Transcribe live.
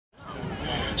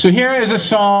So here is a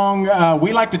song,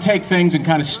 we like to take things and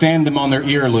kind of stand them on their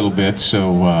ear a little bit.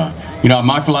 So, you know,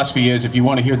 my philosophy is if you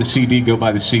want to hear the CD, go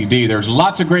buy the CD. There's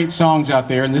lots of great songs out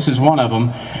there, and this is one of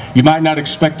them. You might not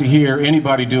expect to hear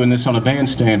anybody doing this on a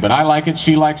bandstand, but I like it,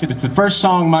 she likes it. It's the first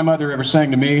song my mother ever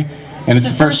sang to me, and it's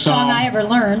the first song I ever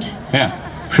learned. Yeah,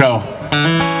 so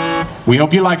we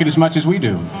hope you like it as much as we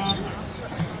do.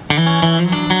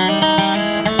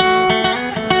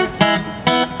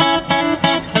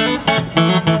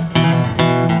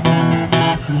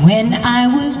 When I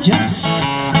was just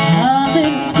a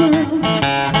little girl,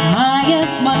 I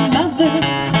asked my mother,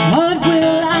 what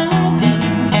will I be?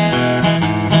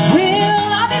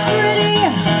 Will I be pretty?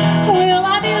 Will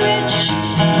I be rich?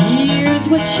 Here's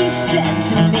what she said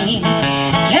to me.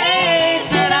 Hey,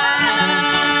 Sera,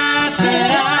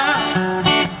 Sera,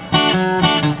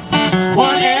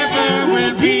 whatever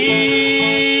will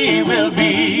be, will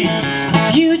be.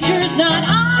 The future's not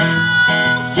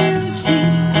ours to see.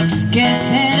 Guess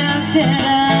Sera,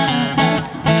 Sera,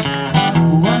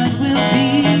 what will be,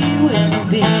 will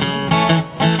be.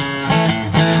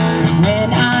 When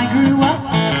I grew up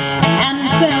and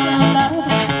fell in love,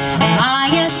 I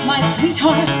asked my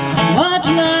sweetheart, what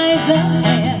lies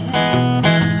ahead?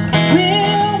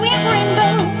 Will we have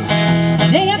rainbows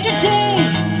day after day?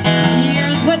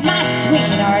 Here's what my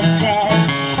sweetheart said.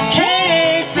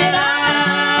 Hey, Sera,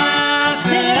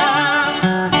 Sera,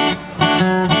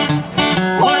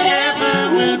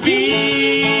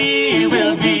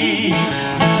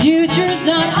 future's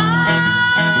not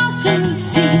ours to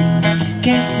see.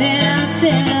 Que Sera,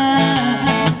 Sera,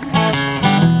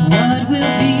 what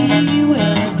will be,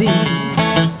 will be.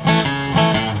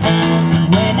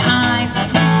 When I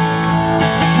have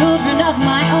children of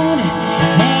my own,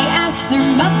 they ask their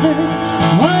mother,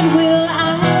 what will I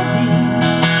be?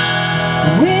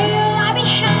 Will I be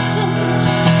handsome?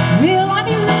 Will I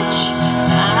be rich?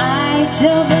 I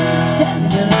tell them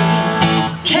tenderly.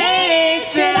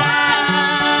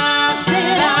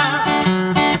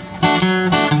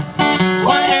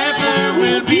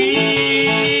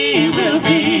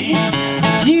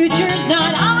 Future's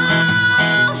not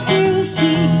ours to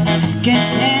see. Que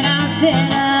Sera,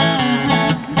 Sera,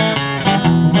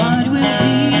 what will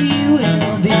be,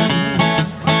 will be.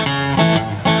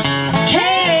 Que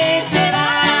Sera,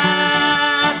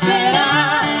 Sera,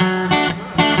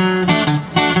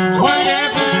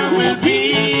 whatever will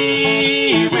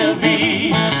be, will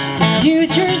be.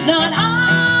 Future's not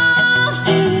ours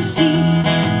to see.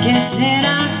 Que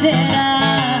Sera, Sera,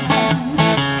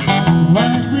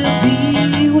 what will be,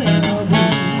 will be.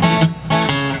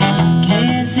 Que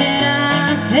Sera,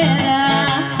 Sera,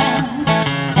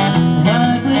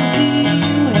 what will be,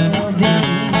 will be.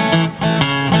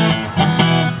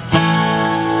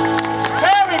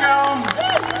 There we go.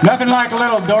 Nothing like a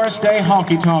little Doris Day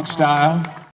honky-tonk style.